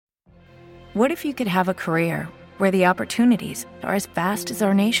What if you could have a career where the opportunities are as vast as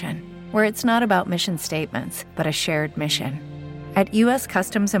our nation, where it's not about mission statements, but a shared mission? At U.S.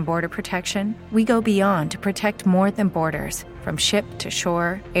 Customs and Border Protection, we go beyond to protect more than borders. From ship to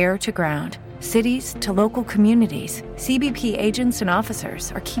shore, air to ground, cities to local communities, CBP agents and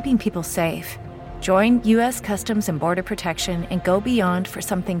officers are keeping people safe. Join U.S. Customs and Border Protection and go beyond for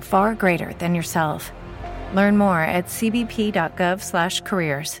something far greater than yourself. Learn more at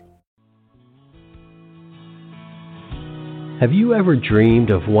cbp.gov/careers. Have you ever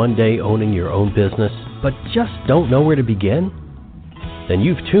dreamed of one day owning your own business, but just don't know where to begin? Then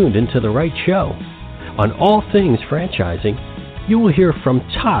you've tuned into the right show. On All Things Franchising, you will hear from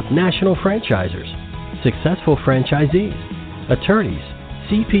top national franchisers, successful franchisees, attorneys,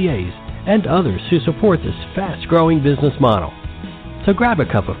 CPAs, and others who support this fast-growing business model. So grab a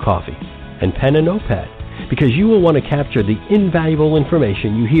cup of coffee and pen and notepad, because you will want to capture the invaluable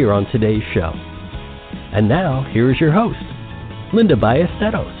information you hear on today's show. And now, here is your host, Linda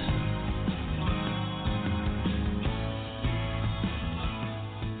Ballesteros.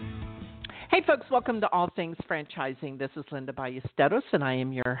 Hey folks, welcome to All Things Franchising. This is Linda Ballesteros, and I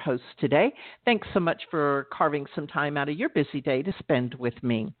am your host today. Thanks so much for carving some time out of your busy day to spend with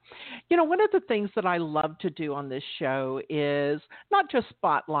me. You know, one of the things that I love to do on this show is not just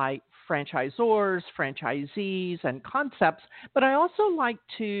spotlight franchisors, franchisees, and concepts, but I also like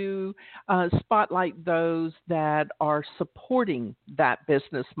to spotlight those that are supporting that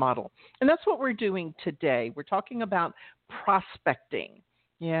business model. And that's what we're doing today. We're talking about prospecting.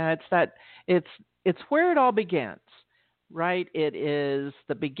 Yeah, it's where it all begins, right? It is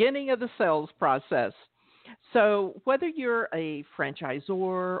the beginning of the sales process. So whether you're a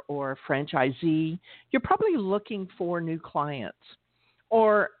franchisor or a franchisee, you're probably looking for new clients.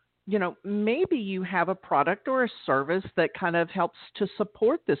 Or, you know, maybe you have a product or a service that kind of helps to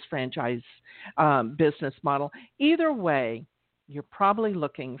support this franchise business model. Either way, you're probably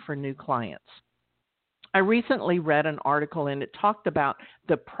looking for new clients. I recently read an article and it talked about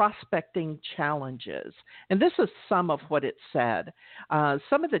the prospecting challenges. And this is some of what it said. One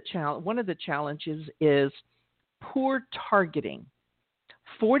of the challenges is poor targeting.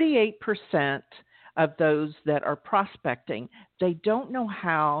 48% of those that are prospecting, they don't know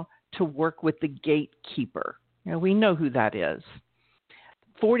how to work with the gatekeeper. You know, we know who that is.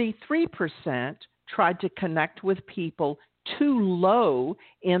 43% tried to connect with people too low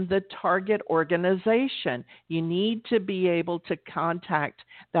in the target organization. You need to be able to contact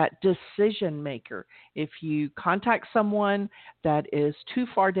that decision maker. If you contact someone that is too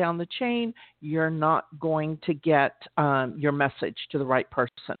far down the chain, you're not going to get your message to the right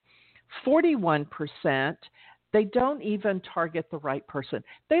person. 41%, they don't even target the right person.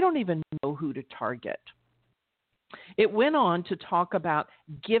 They don't even know who to target. It went on to talk about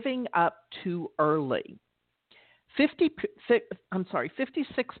giving up too early.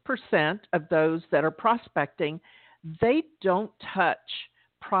 56% of those that are prospecting, they don't touch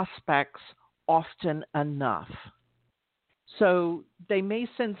prospects often enough. So they may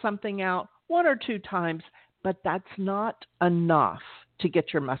send something out one or two times, but that's not enough to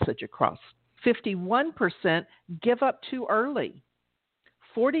get your message across. 51% give up too early.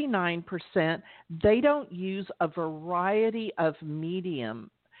 49%, they don't use a variety of medium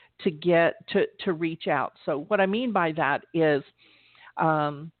to reach out. So what I mean by that is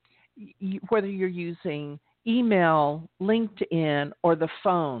whether you're using email, LinkedIn, or the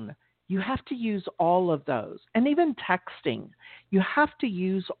phone, you have to use all of those. And even texting, you have to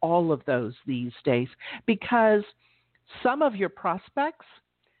use all of those these days, because some of your prospects,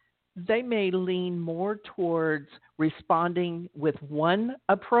 they may lean more towards responding with one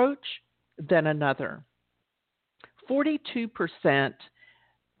approach than another. 42%,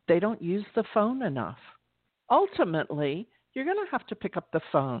 they don't use the phone enough. Ultimately, you're going to have to pick up the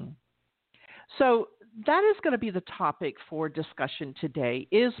phone. So that is going to be the topic for discussion today,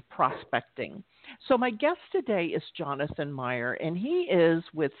 is prospecting. So my guest today is Jonathan Meyer, and he is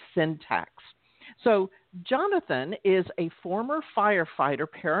with Syntacz. So Jonathan is a former firefighter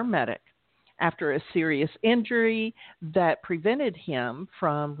paramedic. After a serious injury that prevented him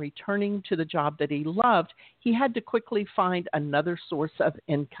from returning to the job that he loved, he had to quickly find another source of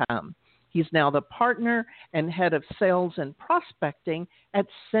income. He's now the partner and head of sales and prospecting at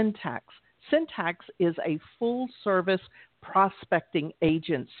Syntacz. Syntacz is a full-service prospecting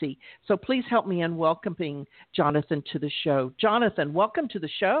agency. So please help me in welcoming Jonathan to the show. Jonathan, welcome to the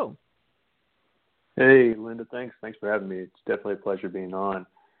show. Hey, Linda, thanks. Thanks for having me. It's definitely a pleasure being on.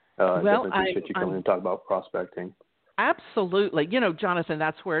 Definitely appreciate you coming and talk about prospecting. Absolutely. You know, Jonathan,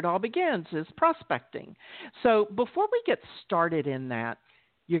 that's where it all begins, is prospecting. So before we get started in that,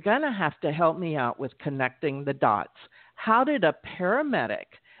 you're going to have to help me out with connecting the dots. How did a paramedic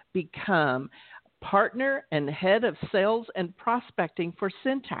become partner and head of sales and prospecting for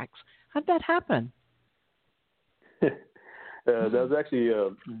Syntacz? How'd that happen? That was actually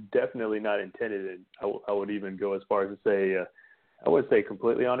definitely not intended. I would even go as far as to say, I would say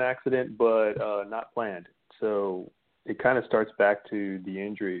completely on accident, but not planned. So it kind of starts back to the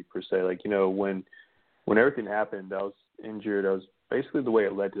injury per se. Like, when everything happened, I was injured. I was basically, the way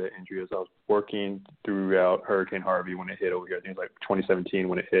it led to that injury is I was working throughout Hurricane Harvey when it hit over here. I think it was like 2017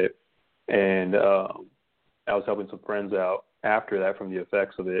 when it hit. And I was helping some friends out after that from the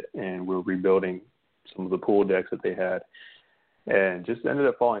effects of it, and we were rebuilding some of the pool decks that they had, and just ended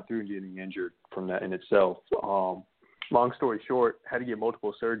up falling through and getting injured from that in itself. Long story short, had to get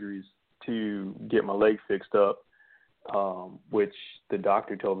multiple surgeries to get my leg fixed up, which the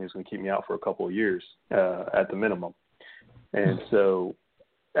doctor told me was going to keep me out for a couple of years at the minimum. And so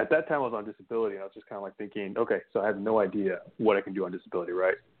at that time I was on disability, and I was just kind of like thinking, okay, so I have no idea what I can do on disability,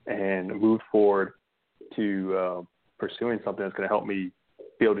 right? And moved forward to pursuing something that's going to help me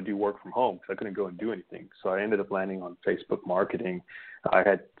be able to do work from home, because I couldn't go and do anything. So I ended up landing on Facebook marketing. I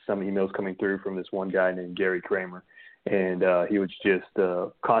had some emails coming through from this one guy named Gary Kramer, and he was just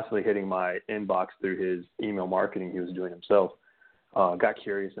constantly hitting my inbox through his email marketing he was doing himself. Got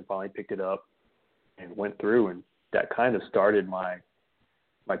curious and finally picked it up and went through, and that kind of started my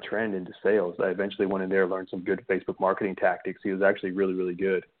trend into sales. I eventually went in there, learned some good Facebook marketing tactics. He was actually really, really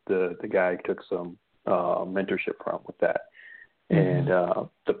good. The guy took some mentorship from with that. And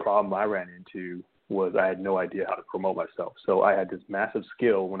the problem I ran into was I had no idea how to promote myself. So I had this massive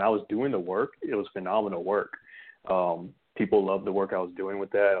skill. When I was doing the work, it was phenomenal work. People loved the work I was doing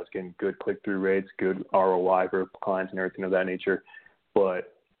with that. I was getting good click-through rates, good ROI for clients and everything of that nature.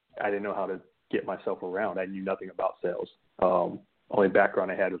 But I didn't know how to get myself around. I knew nothing about sales. Only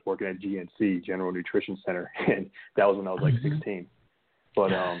background I had was working at GNC, General Nutrition Center, and that was when I was like 16.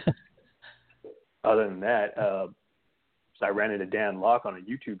 But other than that, so I ran into Dan Locke on a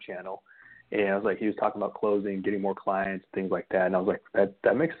YouTube channel, and I was like, he was talking about closing, getting more clients, things like that. And I was like,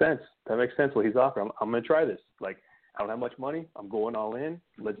 that makes sense. That makes sense what he's offering. I'm going to try this. Like, I don't have much money. I'm going all in.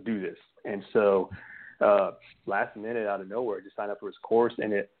 Let's do this. And so last minute, out of nowhere, I just signed up for his course,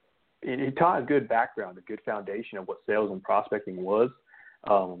 and it taught a good background, a good foundation of what sales and prospecting was.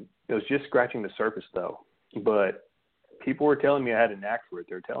 It was just scratching the surface, though. But people were telling me I had a knack for it.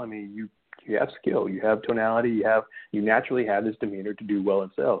 They were telling me you have skill, you have tonality, you naturally have this demeanor to do well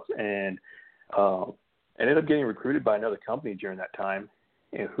in sales. And I ended up getting recruited by another company during that time,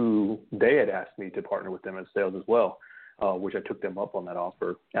 and who they had asked me to partner with them in sales as well, which I took them up on that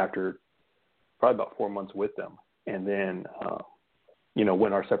offer after probably about 4 months with them. And then,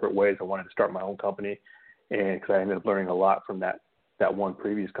 went our separate ways. I wanted to start my own company, and because I ended up learning a lot from that one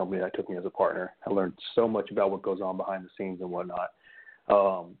previous company that took me as a partner. I learned so much about what goes on behind the scenes and whatnot.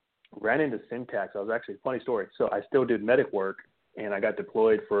 Ran into Syntacz. I was actually, funny story. So I still did medic work, and I got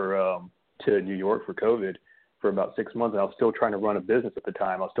deployed to New York for COVID for about 6 months, and I was still trying to run a business at the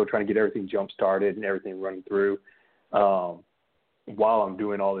time. I was still trying to get everything jump-started and everything running through. While I'm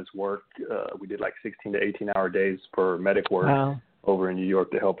doing all this work, we did like 16 to 18-hour days for medic work over in New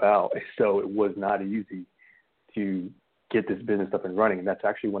York to help out. So it was not easy to get this business up and running, and that's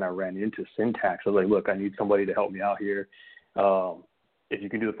actually when I ran into Syntacz. I was like, look, I need somebody to help me out here. If you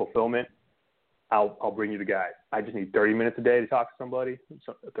can do the fulfillment, I'll bring you the guy. I just need 30 minutes a day to talk to somebody,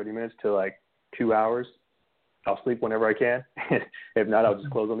 30 minutes to like 2 hours. I'll sleep whenever I can. If not, I'll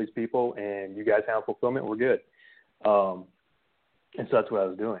just close on these people, and you guys handle fulfillment. We're good. And so that's what I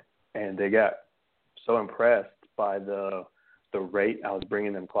was doing. And they got so impressed by the rate I was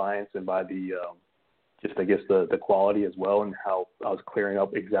bringing them clients, and by the the quality as well, and how I was clearing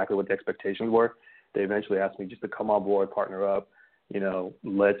up exactly what the expectations were. They eventually asked me just to come on board, partner up,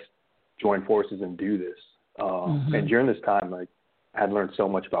 let's join forces and do this. And during this time, I had learned so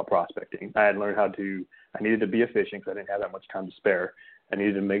much about prospecting. I had learned I needed to be efficient because I didn't have that much time to spare. I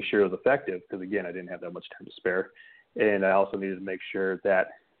needed to make sure it was effective because, again, I didn't have that much time to spare. And I also needed to make sure that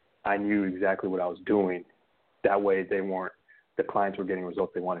I knew exactly what I was doing. That way the clients were getting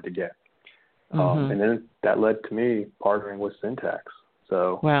results they wanted to get. And then that led to me partnering with Syntacz.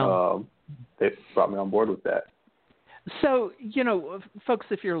 So they brought me on board with that. So, folks,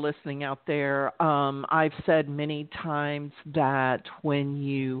 if you're listening out there, I've said many times that when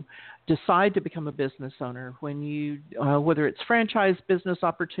you decide to become a business owner, when you, whether it's franchise business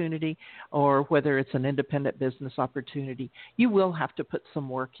opportunity or whether it's an independent business opportunity, you will have to put some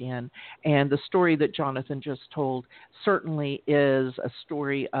work in. And the story that Jonathan just told certainly is a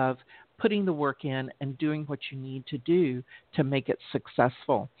story of putting the work in and doing what you need to do to make it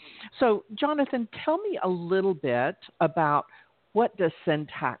successful. So, Jonathan, tell me a little bit about what does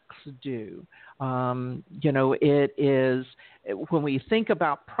Syntacz do? It is, when we think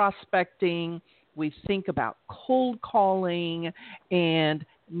about prospecting, we think about cold calling, and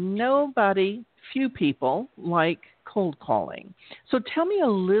few people like cold calling. So tell me a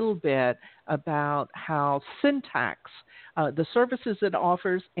little bit about how Syntacz, the services it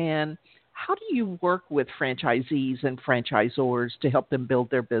offers, and how do you work with franchisees and franchisors to help them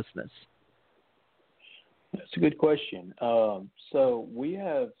build their business? That's a good question. So we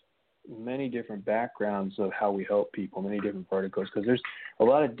have many different backgrounds of how we help people, many different verticals, because there's a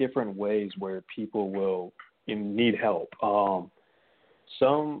lot of different ways where people will need help.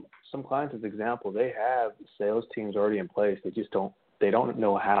 Some clients, as example, they have sales teams already in place. They don't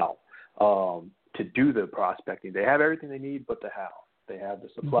know how to do the prospecting. They have everything they need, but the how. They have the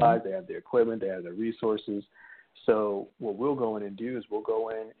supplies, they have the equipment, they have the resources. So what we'll go in and do is we'll go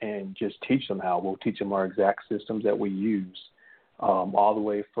in and just teach them how. We'll teach them our exact systems that we use, all the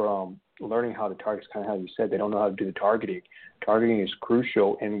way from learning how to target. It's kind of how you said, they don't know how to do the targeting. Targeting is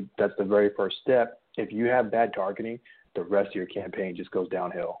crucial, and that's the very first step. If you have bad targeting, the rest of your campaign just goes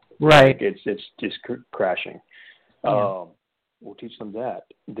downhill. Right. It's just crashing. Yeah. We'll teach them that.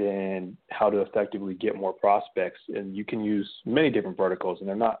 Then how to effectively get more prospects. And you can use many different verticals, and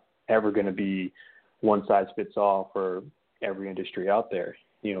they're not ever going to be one size fits all for every industry out there.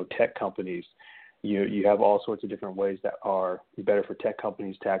 Tech companies, you have all sorts of different ways that are better for tech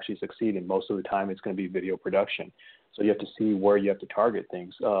companies to actually succeed. And most of the time it's going to be video production. So you have to see where you have to target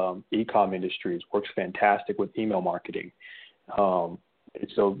things. E-com industries works fantastic with email marketing. So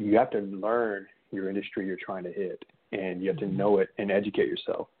you have to learn your industry you're trying to hit, and you have to know it and educate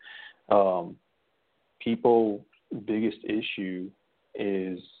yourself. People's biggest issue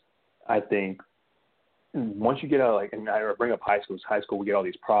is, I think, once you get out, and I bring up high school, we get all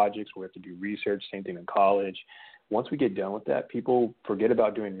these projects, we have to do research, same thing in college. Once we get done with that, people forget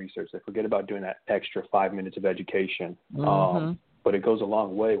about doing research. They forget about doing that extra 5 minutes of education. But it goes a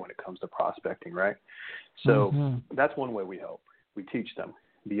long way when it comes to prospecting, right? So that's one way we help. We teach them.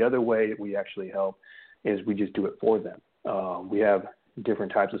 The other way we actually help is we just do it for them. We have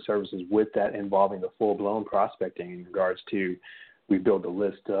different types of services with that involving the full-blown prospecting in regards to, we build the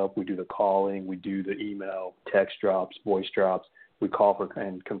list up, we do the calling, we do the email, text drops, voice drops. We call for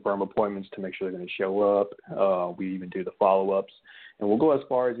and confirm appointments to make sure they're going to show up. We even do the follow-ups. And we'll go as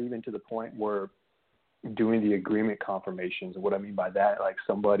far as even to the point where doing the agreement confirmations. And what I mean by that, like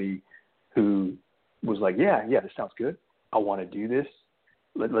somebody who was like, yeah, this sounds good. I want to do this.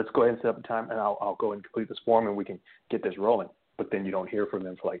 Let's go ahead and set up a time, and I'll go and complete this form, and we can get this rolling. But then you don't hear from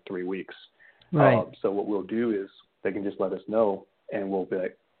them for like 3 weeks. Right. So what we'll do is they can just let us know, and we'll be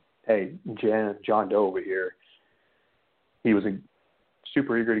like, hey, John Doe over here, he was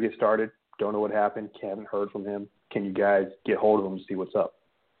super eager to get started. Don't know what happened. Haven't heard from him. Can you guys get hold of him and see what's up?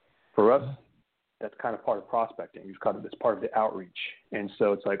 For us, that's kind of part of prospecting. It's part of the outreach. And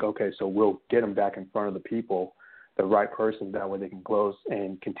so it's like, okay, so we'll get them back in front of the people, the right person, that way they can close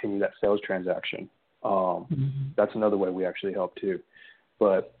and continue that sales transaction. That's another way we actually help too.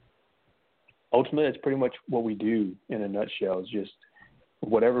 But ultimately, it's pretty much what we do in a nutshell. Is just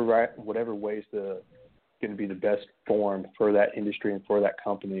whatever way is going to be the best form for that industry and for that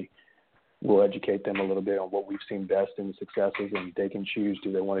company. We'll educate them a little bit on what we've seen best in the successes, and they can choose,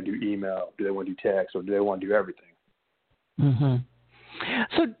 do they want to do email, do they want to do text, or do they want to do everything?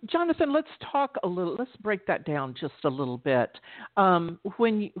 So, Jonathan, let's break that down just a little bit.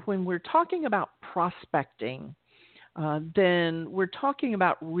 When we're talking about prospecting, then we're talking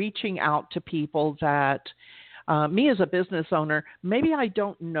about reaching out to people that, me as a business owner, maybe I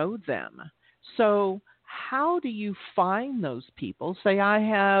don't know them. So how do you find those people? Say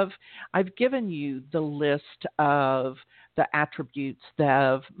I've given you the list of the attributes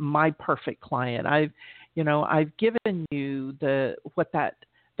of my perfect client. I've given you what that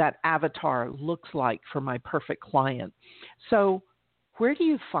avatar looks like for my perfect client. So where do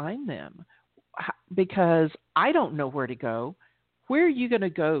you find them? Because I don't know where to go. Where are you going to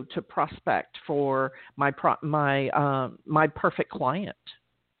go to prospect for my perfect client?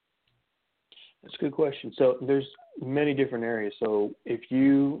 That's a good question. So there's many different areas. So if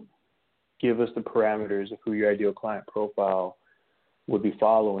you give us the parameters of who your ideal client profile would be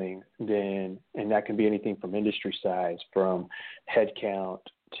following, then, and that can be anything from industry size, from headcount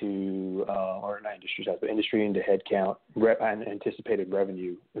to, or not industry size, but industry into headcount, and anticipated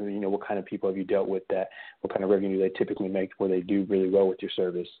revenue. What kind of people have you dealt with that? What kind of revenue they typically make where they do really well with your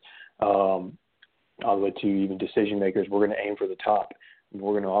service? All the way to even decision makers. We're going to aim for the top.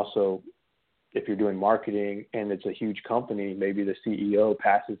 We're going to also, if you're doing marketing and it's a huge company, maybe the CEO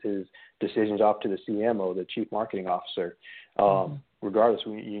passes his decisions off to the CMO, the chief marketing officer. Regardless,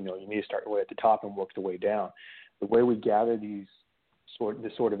 you need to start way at the top and work the way down. The way we gather this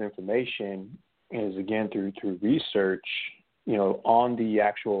sort of information is, again, through research, on the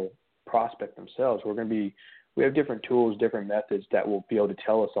actual prospect themselves. We have different tools, different methods that will be able to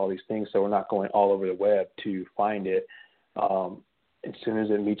tell us all these things, so we're not going all over the web to find it. As soon as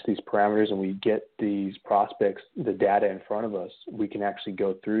it meets these parameters and we get these prospects, the data in front of us, we can actually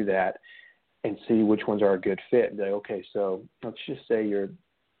go through that and see which ones are a good fit. Like, okay, so let's just say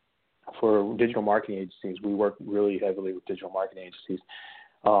for digital marketing agencies, we work really heavily with digital marketing agencies.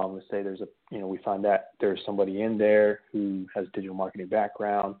 Let's say we find that there's somebody in there who has digital marketing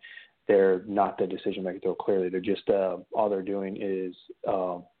background. They're not the decision maker, though, clearly. They're just, all they're doing is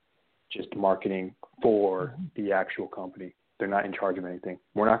just marketing for the actual company. They're not in charge of anything.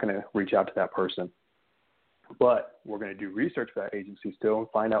 We're not going to reach out to that person. But we're going to do research for that agency still and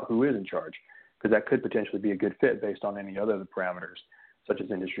find out who is in charge, because that could potentially be a good fit based on any other parameters, such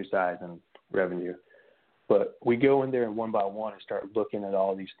as industry size and revenue. But we go in there and one by one and start looking at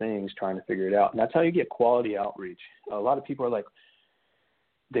all these things, trying to figure it out. And that's how you get quality outreach. A lot of people are like,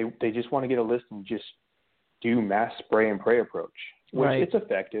 they just want to get a list and just do mass spray and pray approach, which it's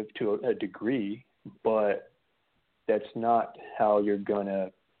effective to a degree, but that's not how you're going to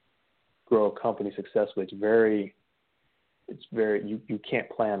grow a company successfully. You can't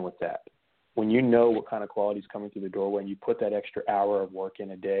plan with that. When you know what kind of quality is coming through the doorway and you put that extra hour of work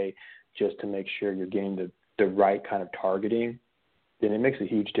in a day just to make sure you're getting the right kind of targeting, then it makes a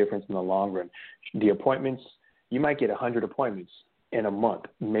huge difference in the long run. The appointments, you might get 100 appointments in a month.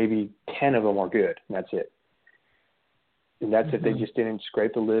 Maybe 10 of them are good, and that's it. And that's if they just didn't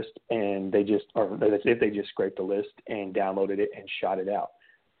scrape the list, and that's if they just scraped the list and downloaded it and shot it out.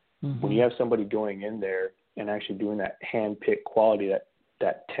 When you have somebody going in there and actually doing that hand-picked quality,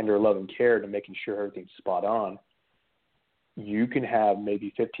 that tender love and care to making sure everything's spot on, you can have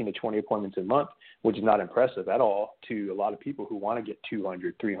maybe 15 to 20 appointments a month, which is not impressive at all to a lot of people who want to get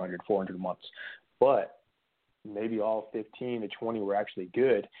 200, 300, 400 months. But maybe all 15 to 20 were actually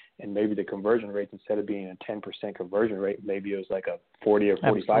good, and maybe the conversion rate, instead of being a 10% conversion rate, maybe it was like a 40 or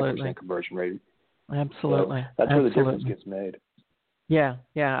 45% conversion rate. Absolutely. So that's where the difference gets made. Yeah,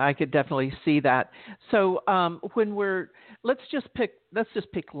 I could definitely see that. So let's just pick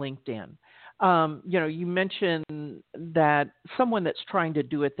LinkedIn. You mentioned that someone that's trying to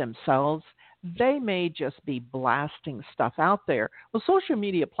do it themselves, they may just be blasting stuff out there. Well, social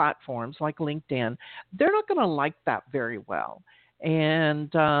media platforms like LinkedIn, they're not going to like that very well.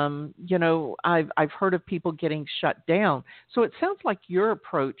 And, I've heard of people getting shut down. So it sounds like your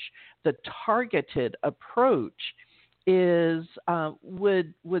approach, the targeted approach, is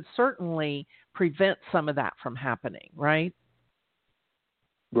would certainly prevent some of that from happening, right?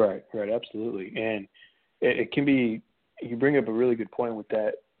 Right, absolutely. And it can be, you bring up a really good point with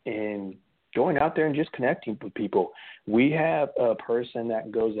that, in going out there and just connecting with people. We have a person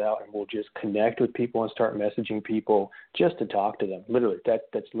that goes out and will just connect with people and start messaging people just to talk to them. Literally,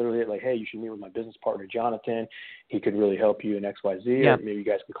 that's literally it. Like, hey, you should meet with my business partner, Jonathan. He could really help you in XYZ. Or maybe you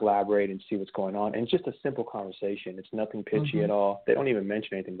guys can collaborate and see what's going on. And it's just a simple conversation. It's nothing pitchy at all. They don't even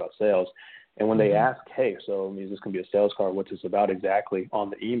mention anything about sales. And when they ask, hey, so is this going to be a sales card? What's this about exactly on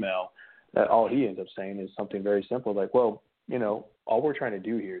the email? All he ends up saying is something very simple, like, well, all we're trying to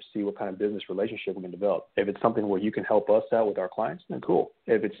do here is see what kind of business relationship we can develop. If it's something where you can help us out with our clients, then cool.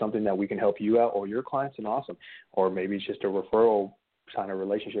 If it's something that we can help you out or your clients, then awesome. Or maybe it's just a referral kind of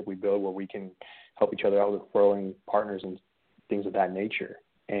relationship we build where we can help each other out with referring partners and things of that nature.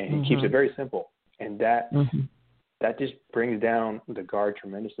 And he keeps it very simple. And that just brings down the guard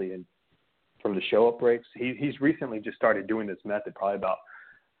tremendously. And from the show up rates, he's recently just started doing this method probably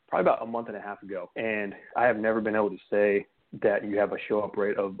about a month and a half ago. And I have never been able to say that you have a show up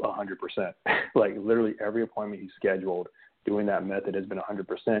rate of 100%. Like literally every appointment he's scheduled doing that method has been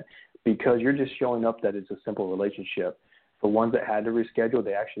 100%, because you're just showing up that it's a simple relationship. The ones that had to reschedule,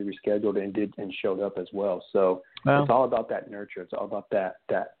 they actually rescheduled and showed up as well. So it's all about that nurture. It's all about that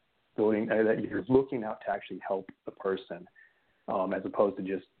building, that you're looking out to actually help the person, as opposed to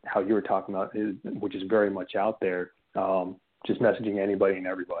just how you were talking about, which is very much out there, just messaging anybody and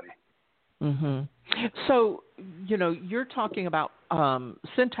everybody. So, you're talking about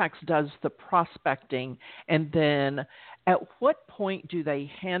Syntacz does the prospecting, and then at what point do they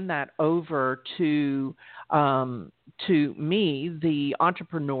hand that over to me, the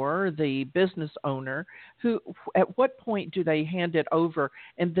entrepreneur, the business owner? At what point do they hand it over,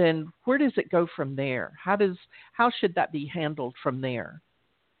 and then where does it go from there? How should that be handled from there?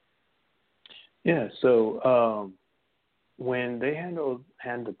 Yeah, so when they hand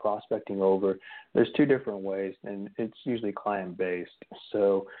the prospecting over, there's two different ways, and it's usually client-based.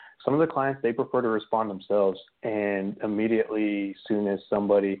 So some of the clients, they prefer to respond themselves, and immediately, soon as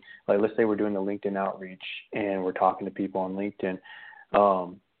somebody, like let's say we're doing the LinkedIn outreach and we're talking to people on LinkedIn,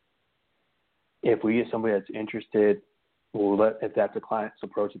 if we get somebody that's interested, if that's a client's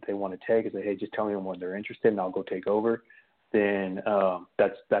approach that they want to take, is say, hey, just tell me when they're interested and I'll go take over, then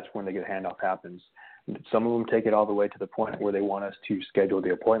that's when the handoff happens. Some of them take it all the way to the point where they want us to schedule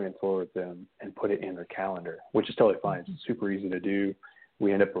the appointment for them and put it in their calendar, which is totally fine. It's super easy to do.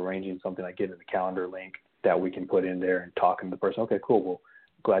 We end up arranging something like getting the calendar link that we can put in there and talking to the person. Okay, cool. Well,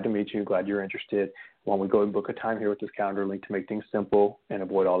 glad to meet you. Glad you're interested. Why don't we go and book a time here with this calendar link to make things simple and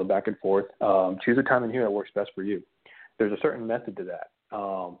avoid all the back and forth. Choose a time in here that works best for you. There's a certain method to that,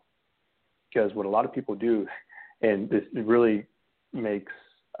 because what a lot of people do, and this really makes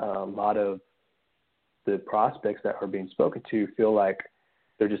a lot of the prospects that are being spoken to feel like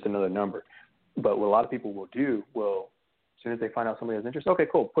they're just another number. But what a lot of people will do, as soon as they find out somebody has interest, okay,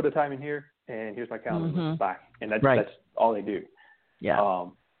 cool, put a time in here, and here's my calendar, bye. And that's all they do. Yeah.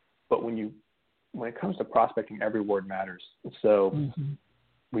 But when it comes to prospecting, every word matters. So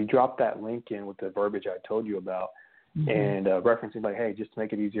we drop that link in with the verbiage I told you about, and referencing like, hey, just to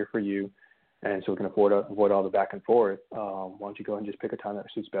make it easier for you, and so we can avoid all the back and forth, why don't you go and just pick a time that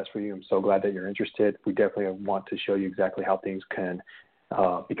suits best for you. I'm so glad that you're interested. We definitely want to show you exactly how things can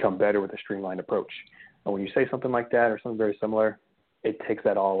become better with a streamlined approach. And when you say something like that or something very similar, it takes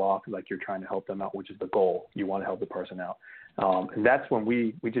that all off, like you're trying to help them out, which is the goal. You want to help the person out. And that's when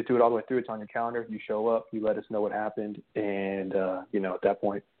we just do it all the way through. It's on your calendar. You show up. You let us know what happened. And, at that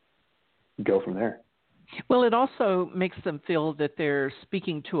point, you go from there. Well, it also makes them feel that they're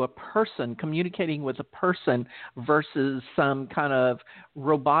speaking to a person, communicating with a person versus some kind of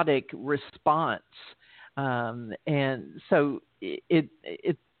robotic response. And so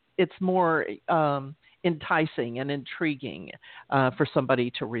it's more enticing and intriguing for somebody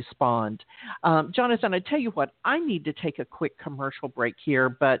to respond. Jonathan, I tell you what, I need to take a quick commercial break here,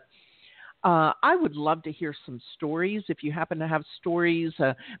 but I would love to hear some stories. If you happen to have stories,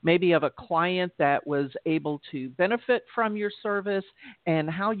 maybe of a client that was able to benefit from your service and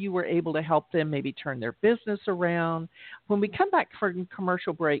how you were able to help them maybe turn their business around. When we come back from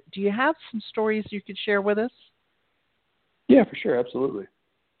commercial break, do you have some stories you could share with us? Yeah, for sure. Absolutely.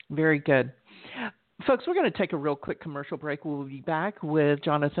 Very good. Folks, we're going to take a real quick commercial break. We'll be back with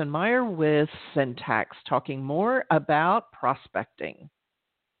Jonathan Meyer with Syntacz, talking more about prospecting.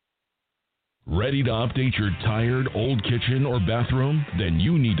 Ready to update your tired old kitchen or bathroom? Then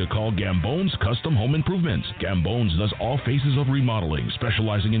you need to call Gambone's Custom Home Improvements. Gambone's does all phases of remodeling,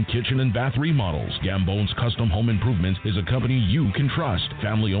 specializing in kitchen and bath remodels. Gambone's Custom Home Improvements is a company you can trust.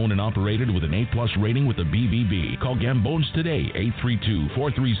 Family owned and operated with an A+ rating with the BBB. Call Gambone's today,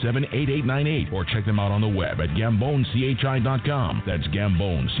 832-437-8898, or check them out on the web at GamboneCHI.com. That's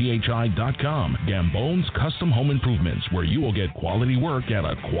GamboneCHI.com. Gambone's Custom Home Improvements, where you will get quality work at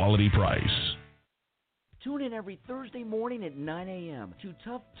a quality price. Tune in every Thursday morning at 9 a.m. to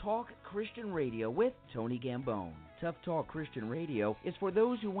Tough Talk Christian Radio with Tony Gambone. Tough Talk Christian Radio is for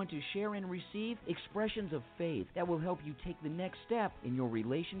those who want to share and receive expressions of faith that will help you take the next step in your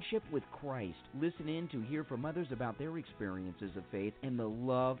relationship with Christ. Listen in to hear from others about their experiences of faith and the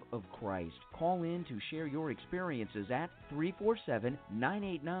love of Christ. Call in to share your experiences at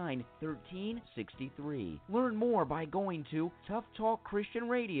 347-989-1363. Learn more by going to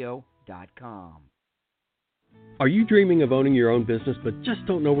toughtalkchristianradio.com. Are you dreaming of owning your own business but just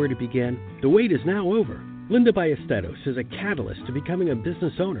don't know where to begin? The wait is now over. Linda Ballesteros is a catalyst to becoming a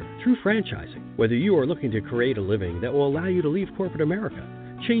business owner through franchising. Whether you are looking to create a living that will allow you to leave corporate America,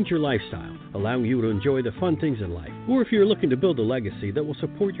 change your lifestyle, allowing you to enjoy the fun things in life, or if you're looking to build a legacy that will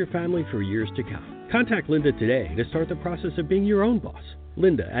support your family for years to come. Contact Linda today to start the process of being your own boss.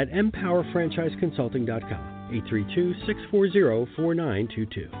 Linda at MpowerFranchiseConsulting.com,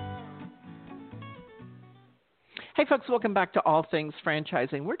 832-640-4922. Hey, folks, welcome back to All Things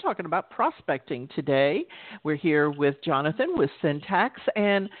Franchising. We're talking about prospecting today. We're here with Jonathan with Syntacz.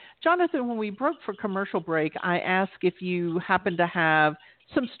 And, Jonathan, when we broke for commercial break, I asked if you happen to have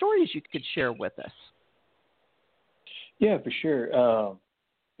some stories you could share with us. Yeah, for sure. I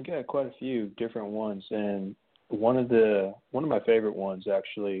got quite a few different ones. And one of my favorite ones,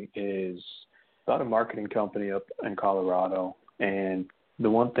 actually, is about a marketing company up in Colorado, and the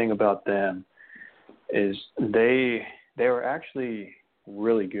one thing about them is they were actually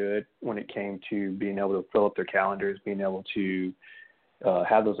really good when it came to being able to fill up their calendars, being able to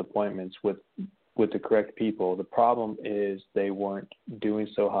have those appointments with the correct people. The problem is they weren't doing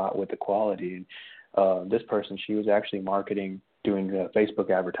so hot with the quality. And this person, she was actually doing Facebook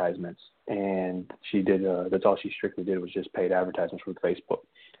advertisements, and she did. That's all she strictly did was just paid advertisements with Facebook.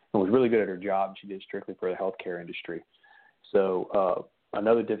 And was really good at her job. She did strictly for the healthcare industry. So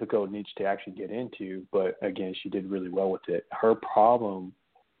another difficult niche to actually get into, but again, she did really well with it. Her problem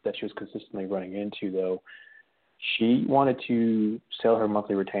that she was consistently running into, though, she wanted to sell her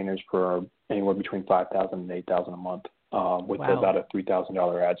monthly retainers for anywhere between $5,000 and $8,000 a month, with about a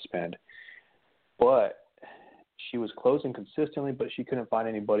 $3,000 ad spend. But she was closing consistently, but she couldn't find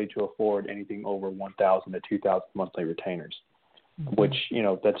anybody to afford anything over $1,000 to $2,000 monthly retainers, which,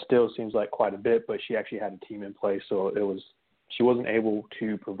 that still seems like quite a bit, but she actually had a team in place, so she wasn't able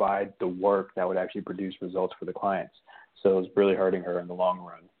to provide the work that would actually produce results for the clients. So it was really hurting her in the long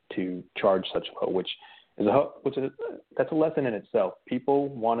run to charge such low, that's a lesson in itself. People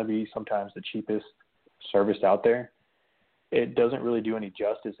want to be sometimes the cheapest service out there. It doesn't really do any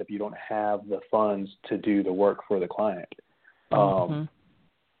justice if you don't have the funds to do the work for the client.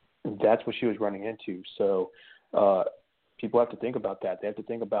 That's what she was running into. So people have to think about that. They have to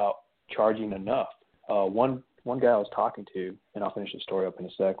think about charging enough. One guy I was talking to, and I'll finish the story up in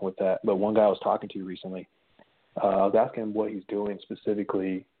a second with that, but one guy I was talking to recently, I was asking him what he's doing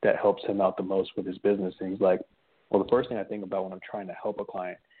specifically that helps him out the most with his business. And he's like, well, the first thing I think about when I'm trying to help a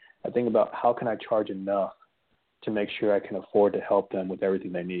client, I think about how can I charge enough to make sure I can afford to help them with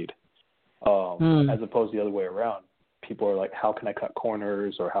everything they need, as opposed to the other way around. People are like, how can I cut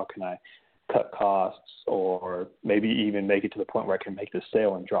corners, or how can I cut costs, or maybe even make it to the point where I can make the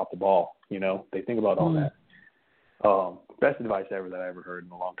sale and drop the ball. They think about all that. Best advice ever that I ever heard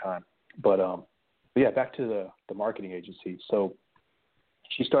in a long time. But yeah, back to the marketing agency. So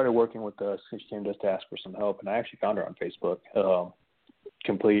she started working with us, and she came to us to ask for some help, and I actually found her on Facebook.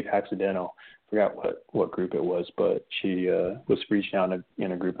 Complete accidental. Forgot what group it was, but she was reaching out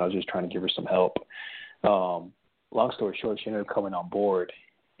in a group, and I was just trying to give her some help. Long story short, she ended up coming on board,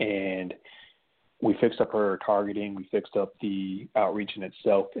 and we fixed up her targeting. We fixed up the outreach in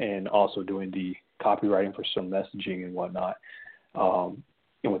itself, and also doing the copywriting for some messaging and whatnot.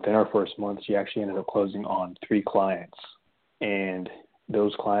 And within our first month, she actually ended up closing on 3 clients, and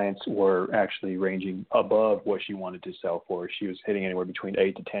those clients were actually ranging above what she wanted to sell for. She was hitting anywhere between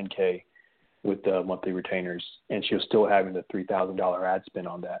 $8,000 to $10,000 with the monthly retainers, and she was still having the $3,000 ad spend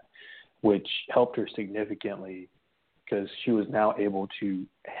on that, which helped her significantly because she was now able to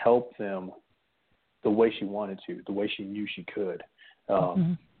help them the way she wanted to, the way she knew she could.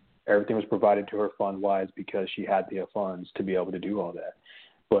 Everything was provided to her fund-wise because she had the funds to be able to do all that.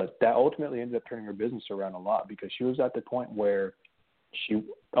 But that ultimately ended up turning her business around a lot because she was at the point where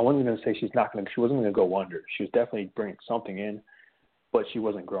I wasn't going to say she wasn't going to go under. She was definitely bringing something in, but she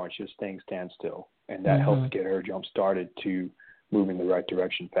wasn't growing. She was staying standstill, and that helped get her jump started to move in the right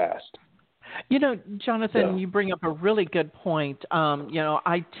direction fast. Jonathan, you bring up a really good point.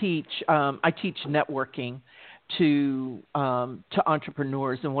 I teach networking to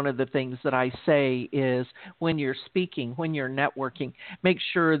entrepreneurs, and one of the things that I say is when you're speaking, when you're networking, make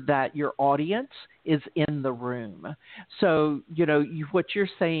sure that your audience is in the room. So, what you're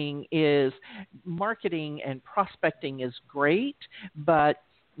saying is marketing and prospecting is great, but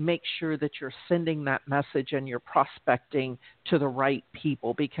make sure that you're sending that message and you're prospecting to the right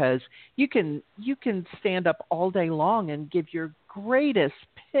people, because you can stand up all day long and give your greatest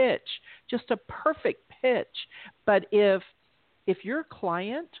pitch, just a perfect pitch. But if your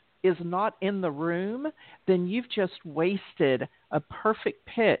client is not in the room, then you've just wasted a perfect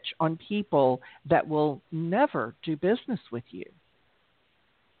pitch on people that will never do business with you.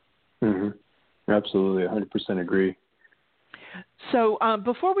 Absolutely, 100% agree. So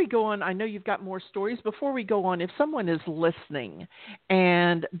before we go on, I know you've got more stories. Before we go on, if someone is listening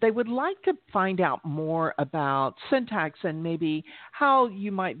and they would like to find out more about Syntacz and maybe how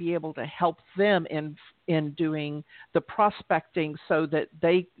you might be able to help them in doing the prospecting so that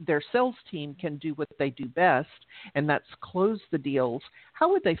their sales team can do what they do best, and that's close the deals, how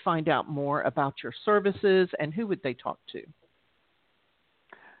would they find out more about your services, and who would they talk to?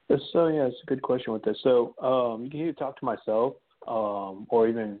 So, it's a good question with this. So you can either talk to myself or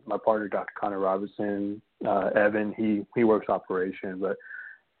even my partner, Dr. Connor Robinson, Evan. He works operation, but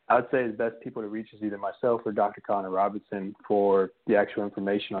I would say the best people to reach is either myself or Dr. Connor Robinson for the actual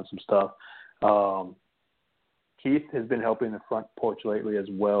information on some stuff. Keith has been helping the front porch lately as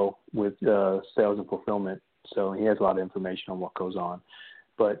well with sales and fulfillment. So he has a lot of information on what goes on.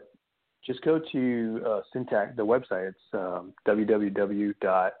 But just go to Syntacz, the website. It's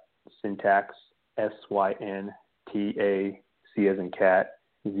www.syntacz, S-Y-N-T-A-C as in cat,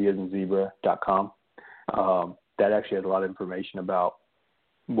 Z as in zebra.com. That actually has a lot of information about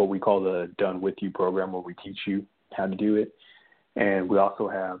what we call the Done With You program, where we teach you how to do it. And we also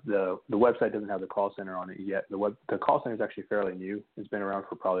have the website doesn't have the call center on it yet. The call center is actually fairly new. It's been around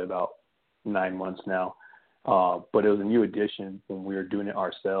for probably about 9 months now. But it was a new addition when we were doing it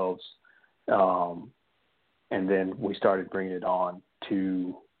ourselves. And then we started bringing it on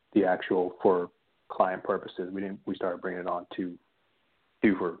to the actual, for client purposes. We started bringing it on to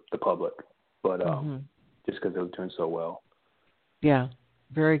do for the public, but just because it was doing so well. Yeah,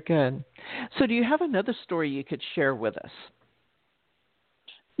 very good. So do you have another story you could share with us?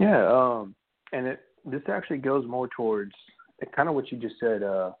 Yeah, and this actually goes more towards kind of what you just said,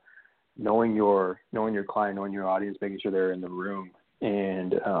 knowing your client, knowing your audience, making sure they're in the room.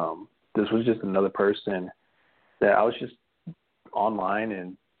 And this was just another person that I was just online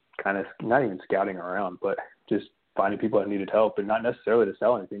and kind of not even scouting around, but just finding people that needed help, and not necessarily to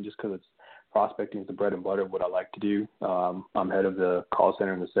sell anything, just because it's prospecting is the bread and butter of what I like to do. I'm head of the call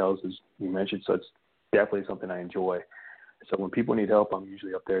center and the sales, as you mentioned, so it's definitely something I enjoy. So when people need help, I'm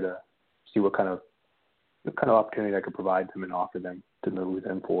usually up there to see what kind of opportunity I could provide them and offer them to move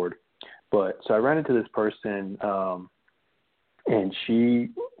them forward. But so I ran into this person, and she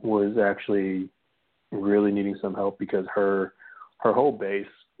was actually really needing some help because her whole base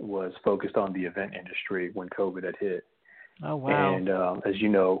was focused on the event industry when COVID had hit. Oh, wow. And as you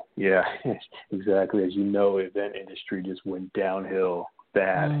know, yeah, exactly. As you know, event industry just went downhill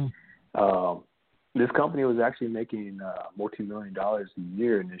bad. This company was actually making multi-million dollars a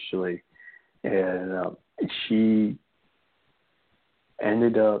year initially, and she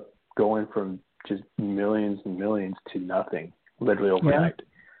ended up going from just millions and millions to nothing, literally overnight.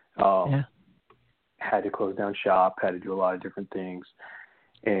 Had to close down shop, had to do a lot of different things.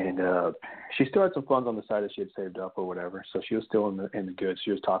 And she still had some funds on the side that she had saved up or whatever, so she was still in the good.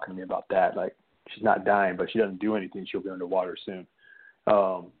 She was talking to me about that. Like, she's not dying, but she doesn't do anything. She'll be underwater soon.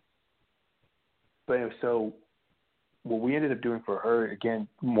 But anyway, so what we ended up doing for her, again,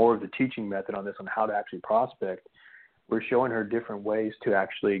 more of the teaching method on this, on how to actually prospect, we're showing her different ways to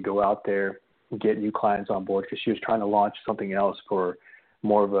actually go out there and get new clients on board, because she was trying to launch something else for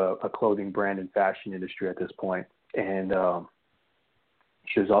more of a clothing brand and fashion industry at this point. And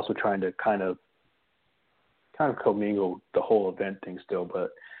she was also trying to kind of commingle the whole event thing still,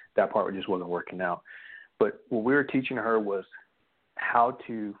 but that part just wasn't working out. But what we were teaching her was how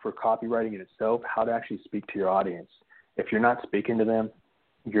to, for copywriting in itself, how to actually speak to your audience. If you're not speaking to them,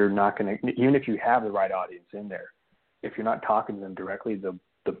 you're not going to, even if you have the right audience in there, if you're not talking to them directly, the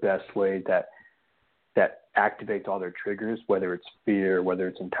best way that activates all their triggers, whether it's fear, whether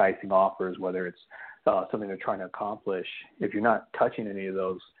it's enticing offers, whether it's something they're trying to accomplish, if you're not touching any of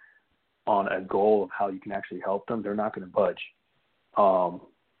those on a goal of how you can actually help them, they're not going to budge.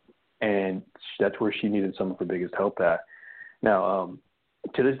 And that's where she needed some of her biggest help at. Now,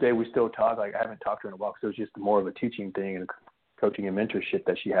 to this day, we still talk. Like, I haven't talked to her in a while because it was just more of a teaching thing and coaching and mentorship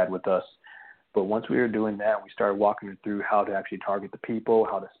that she had with us. But once we were doing that, we started walking her through how to actually target the people,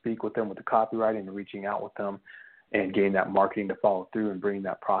 how to speak with them with the copywriting and reaching out with them and getting that marketing to follow through and bringing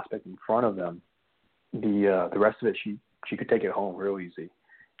that prospect in front of them. The rest of it, she could take it home real easy.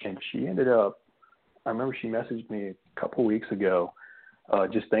 And she ended up, I remember she messaged me a couple weeks ago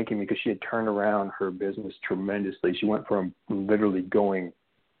just thanking me because she had turned around her business tremendously. She went from literally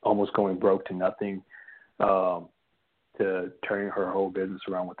almost going broke to nothing to turning her whole business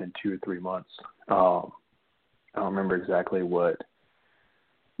around within 2 or 3 months. I don't remember exactly what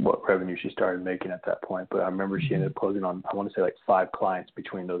revenue she started making at that point, but I remember she ended up closing on, I want to say, like 5 clients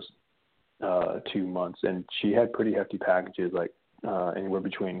between those 2 months. And she had pretty hefty packages, like anywhere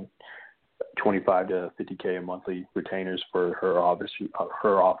between 25 to 50K a monthly retainers for her offer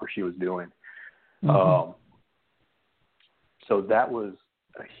she was doing. So that was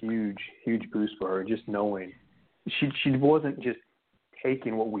a huge boost for her, just knowing she wasn't just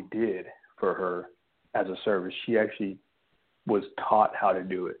taking what we did for her as a service. She actually was taught how to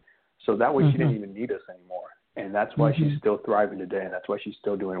do it. So that way she didn't even need us anymore. And that's why she's still thriving today, and that's why she's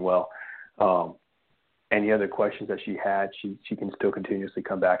still doing well. Any other questions that she had, she can still continuously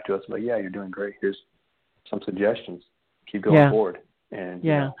come back to us. But yeah, you're doing great. Here's some suggestions. Keep going forward and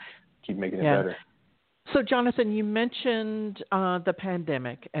keep making it better. So, Jonathan, you mentioned the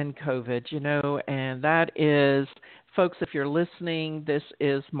pandemic and COVID, and that is Folks, if you're listening, this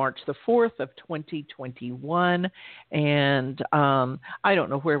is March the 4th of 2021, and I don't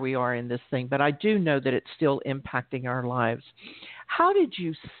know where we are in this thing, but I do know that it's still impacting our lives. How did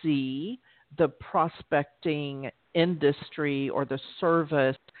you see the prospecting industry or the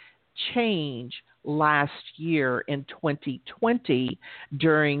service change last year in 2020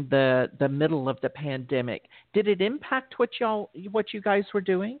 during the middle of the pandemic? Did it impact what you guys were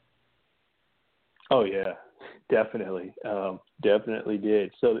doing? Oh yeah, definitely. Definitely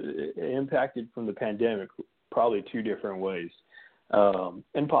did. So it impacted from the pandemic probably two different ways,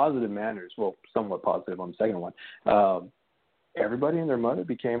 in positive manners. Well, somewhat positive on the second one. Everybody and their mother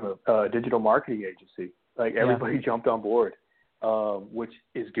became a digital marketing agency. Like everybody jumped on board, which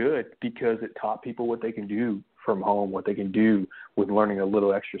is good because it taught people what they can do from home, what they can do with learning a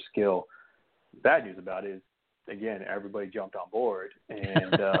little extra skill. Bad news about it is, again, everybody jumped on board,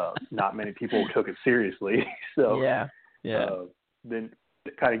 and not many people took it seriously. So then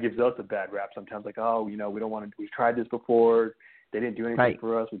it kind of gives us a bad rap sometimes, like, oh, we don't want to. We've tried this before. They didn't do anything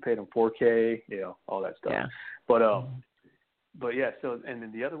for us. We paid them $4K, all that stuff. Yeah. But yeah. So and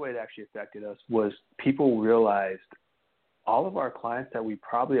then the other way it actually affected us was people realized all of our clients that we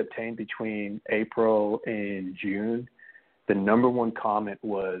probably obtained between April and June, the number one comment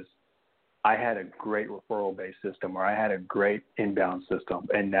was, I had a great referral-based system, or I had a great inbound system,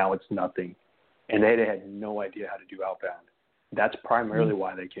 and now it's nothing. And they had no idea how to do outbound. That's primarily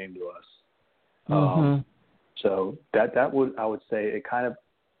why they came to us. So that would, I would say, it kind of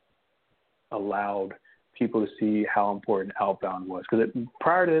allowed people to see how important outbound was. Because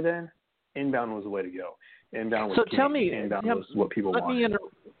prior to then, inbound was the way to go. Inbound was inbound was what people wanted.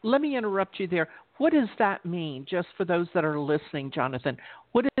 Let me interrupt you there. What does that mean, just for those that are listening, Jonathan?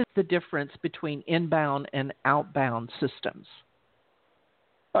 What is the difference between inbound and outbound systems?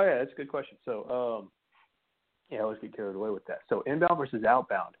 Oh, yeah, that's a good question. So, I always get carried away with that. So inbound versus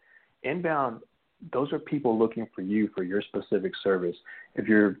outbound. Inbound, those are people looking for you for your specific service. If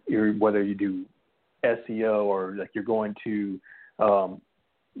you're whether you do SEO or like you're going to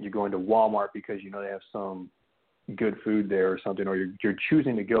Walmart because they have some good food there or something, or you're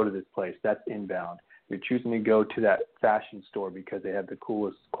choosing to go to this place, that's inbound. You're choosing to go to that fashion store because they have the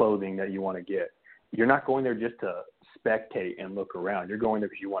coolest clothing that you want to get. You're not going there just to spectate and look around. You're going there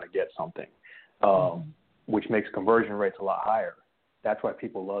because you want to get something, which makes conversion rates a lot higher. That's why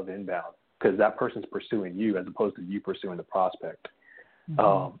people love inbound, because that person's pursuing you as opposed to you pursuing the prospect.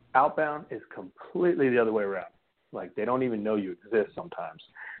 Outbound is completely the other way around. Like, they don't even know you exist sometimes.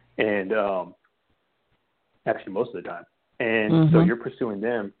 And actually most of the time. And so you're pursuing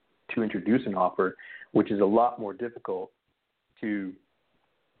them to introduce an offer, which is a lot more difficult to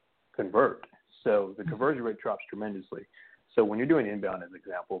convert. So the conversion rate drops tremendously. So when you're doing inbound, as an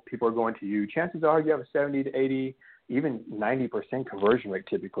example, people are going to you. Chances are you have a 70 to 80, even 90% conversion rate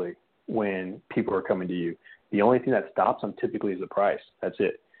typically when people are coming to you. The only thing that stops them typically is the price. That's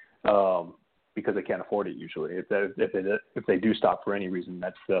it. Because they can't afford it usually. If they do stop for any reason,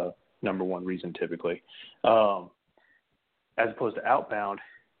 that's the number one reason typically. As opposed to outbound,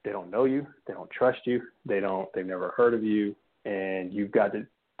 they don't know you, they don't trust you, they've never heard of you, and you've got to.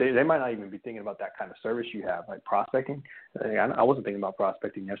 They might not even be thinking about that kind of service you have, like prospecting. I wasn't thinking about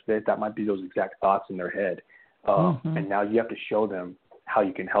prospecting yesterday. That might be those exact thoughts in their head. And now you have to show them how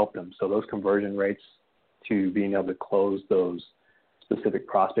you can help them. So those conversion rates to being able to close those specific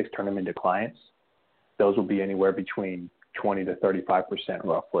prospects, turn them into clients, those will be anywhere between 20 to 35%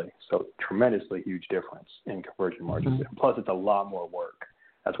 roughly. So tremendously huge difference in conversion margins. Plus, it's a lot more work.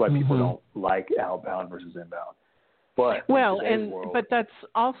 That's why people don't like outbound versus inbound. But but that's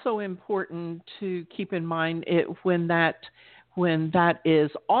also important to keep in mind. When that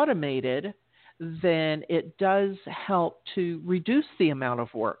is automated, then it does help to reduce the amount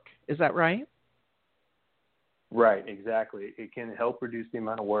of work. Is that right? Right, exactly. It can help reduce the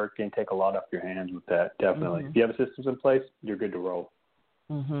amount of work and take a lot off your hands with that, definitely. If you have systems in place, you're good to roll.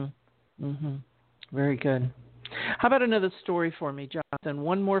 Very good. How about another story for me, Jonathan?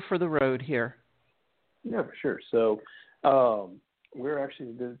 One more for the road here. Yeah, for sure. So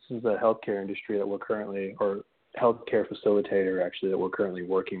this is a healthcare industry that we're currently, or healthcare facilitator actually, that we're currently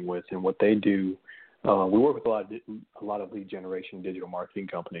working with. And what they do, we work with a lot of lead generation digital marketing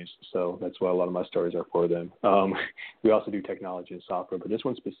companies. So that's why a lot of my stories are for them. We also do technology and software, but this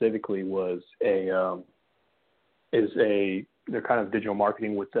one specifically was they're kind of digital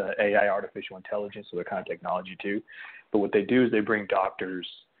marketing with AI, artificial intelligence, so they're kind of technology too. But what they do is they bring doctors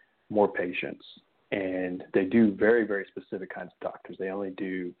more patients, and they do very, very specific kinds of doctors. They only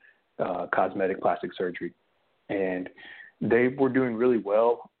do cosmetic plastic surgery, and they were doing really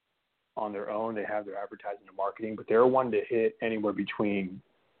well on their own. They have their advertising and marketing, but they're wanting to hit anywhere between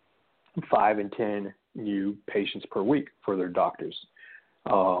 5 and 10 new patients per week for their doctors.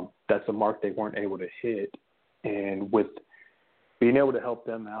 That's a mark they weren't able to hit. And with being able to help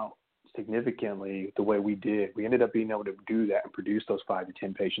them out significantly the way we did, we ended up being able to do that and produce those 5 to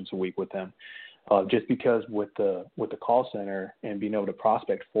 10 patients a week with them. Just because with the call center and being able to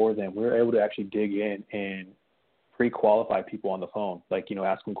prospect for them, we were able to actually dig in and pre-qualify people on the phone, like,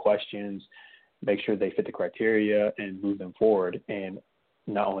 ask them questions, make sure they fit the criteria and move them forward. And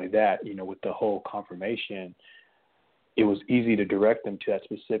not only that, with the whole confirmation, it was easy to direct them to that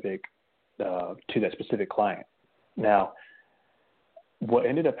specific client. Now, what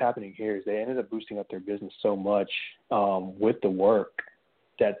ended up happening here is they ended up boosting up their business so much with the work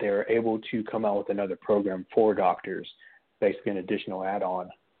that they're able to come out with another program for doctors, basically an additional add-on.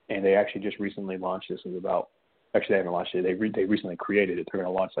 And they actually just recently launched this. Actually, they haven't launched it. They recently created it. They're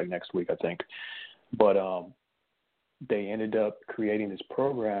going to launch like next week, I think. But they ended up creating this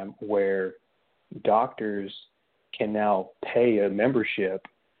program where doctors can now pay a membership,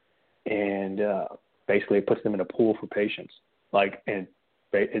 and basically it puts them in a pool for patients. And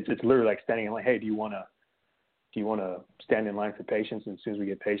it's literally like standing in line. Hey, do you want to stand in line for patients? And as soon as we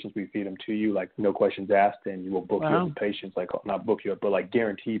get patients, we feed them to you, like no questions asked, and you will book you up with patients. Like not book you up, but like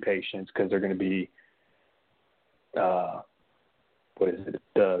guarantee patients, because they're going to be the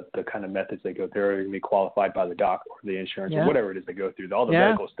kind of methods they go through. They're going to be qualified by the doc or the insurance or whatever it is they go through, all the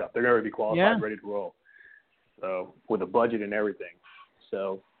medical stuff. They're going to be qualified, ready to roll. So with a budget and everything.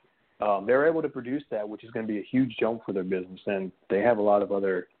 So they're able to produce that, which is going to be a huge jump for their business, and they have a lot of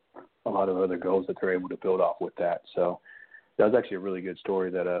other goals that they're able to build off with that. So that was actually a really good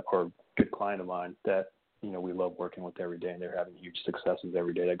story or a good client of mine that we love working with every day, and they're having huge successes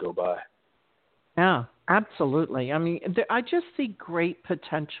every day that go by. Yeah, absolutely. I mean, I just see great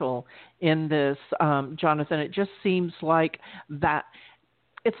potential in this, Jonathan. It just seems like that.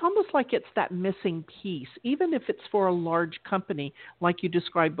 It's almost like it's that missing piece, even if it's for a large company, like you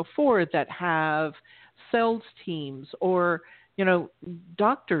described before, that have sales teams or,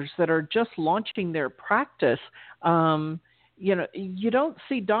 doctors that are just launching their practice. You don't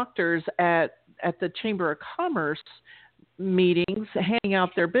see doctors at the Chamber of Commerce meetings handing out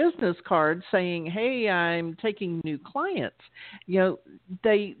their business cards saying, hey, I'm taking new clients.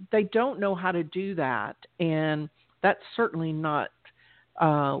 They don't know how to do that. And that's certainly not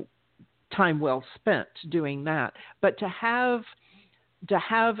time well spent doing that. But to have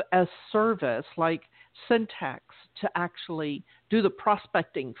a service like Syntacz to actually do the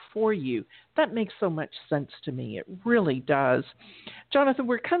prospecting for you, that makes so much sense to me. It really does. Jonathan,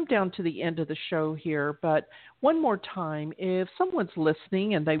 we're come down to the end of the show here, but one more time, if someone's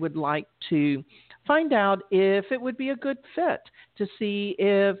listening and they would like to find out if it would be a good fit to see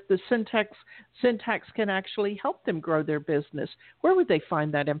if the Syntacz can actually help them grow their business, where would they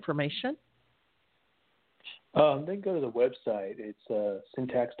find that information? They can go to the website. It's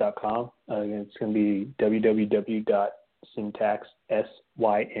Syntacz.com. It's going to be www.syntacz, SYNTAC,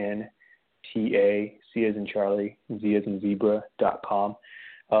 C as in Charlie, Z as in Zebra.com.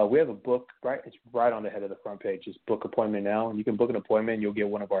 We have a book, right? It's right on the head of the front page. It's book appointment now. And you can book an appointment. You'll get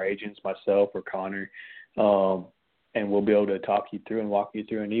one of our agents, myself or Connor, and we'll be able to talk you through and walk you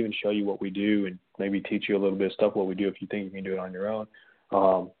through and even show you what we do and maybe teach you a little bit of stuff what we do if you think you can do it on your own.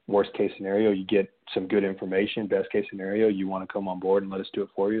 Worst case scenario, you get some good information. Best case scenario, you want to come on board and let us do it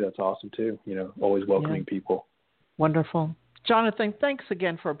for you. That's awesome too. Always welcoming people. Wonderful. Jonathan, thanks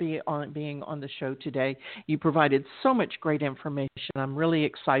again for being on the show today. You provided so much great information. I'm really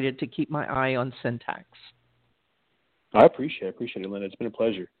excited to keep my eye on Syntacz. I appreciate it, Linda. It's been a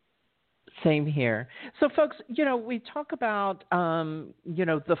pleasure. Same here. So, folks, we talk about,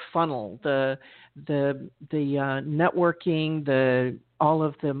 the funnel, the networking, all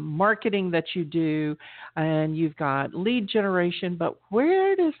of the marketing that you do, and you've got lead generation, but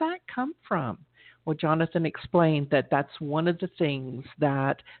where does that come from? Well, Jonathan explained that that's one of the things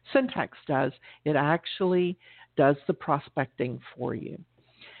that Syntacz does. It actually does the prospecting for you.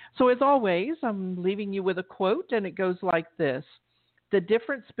 So, as always, I'm leaving you with a quote, and it goes like this. The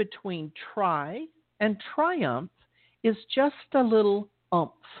difference between try and triumph is just a little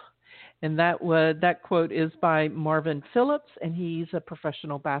oomph. And that quote is by Marvin Phillips, and he's a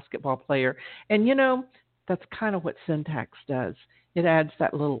professional basketball player. And, that's kind of what Syntacz does. It adds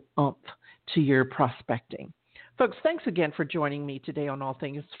that little oomph to your prospecting. Folks, thanks again for joining me today on All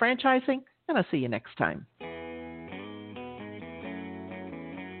Things Franchising, and I'll see you next time.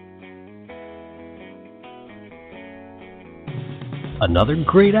 Another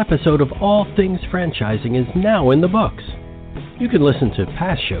great episode of All Things Franchising is now in the books. You can listen to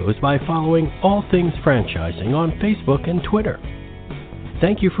past shows by following All Things Franchising on Facebook and Twitter.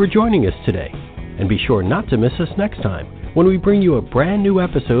 Thank you for joining us today, and be sure not to miss us next time when we bring you a brand new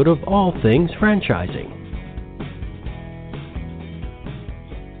episode of All Things Franchising.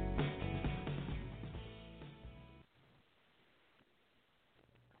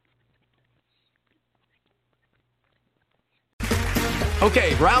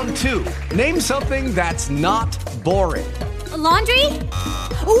 Okay, round two. Name something that's not boring. A laundry?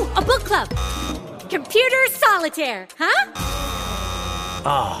 Ooh, a book club. Computer solitaire, huh?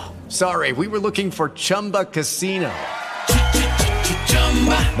 Ah, oh, sorry, we were looking for Chumba Casino.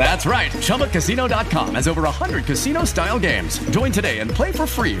 That's right, ChumbaCasino.com has over 100 casino-style games. Join today and play for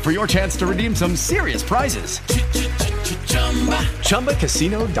free for your chance to redeem some serious prizes.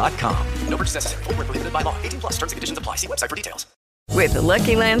 ChumbaCasino.com. No purchase necessary. Void where prohibited by law. 18+. Terms and conditions apply. See website for details. With the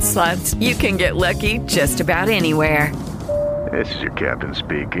Lucky Land Slots, you can get lucky just about anywhere. This is your captain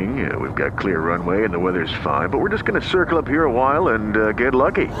speaking. We've got clear runway and the weather's fine, but we're just going to circle up here a while and get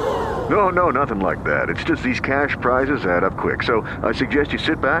lucky. No, nothing like that. It's just these cash prizes add up quick. So I suggest you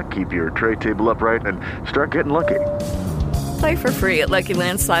sit back, keep your tray table upright, and start getting lucky. Play for free at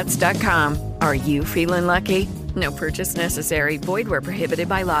LuckyLandSlots.com. Are you feeling lucky? No purchase necessary. Void where prohibited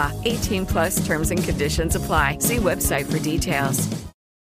by law. 18+ terms and conditions apply. See website for details.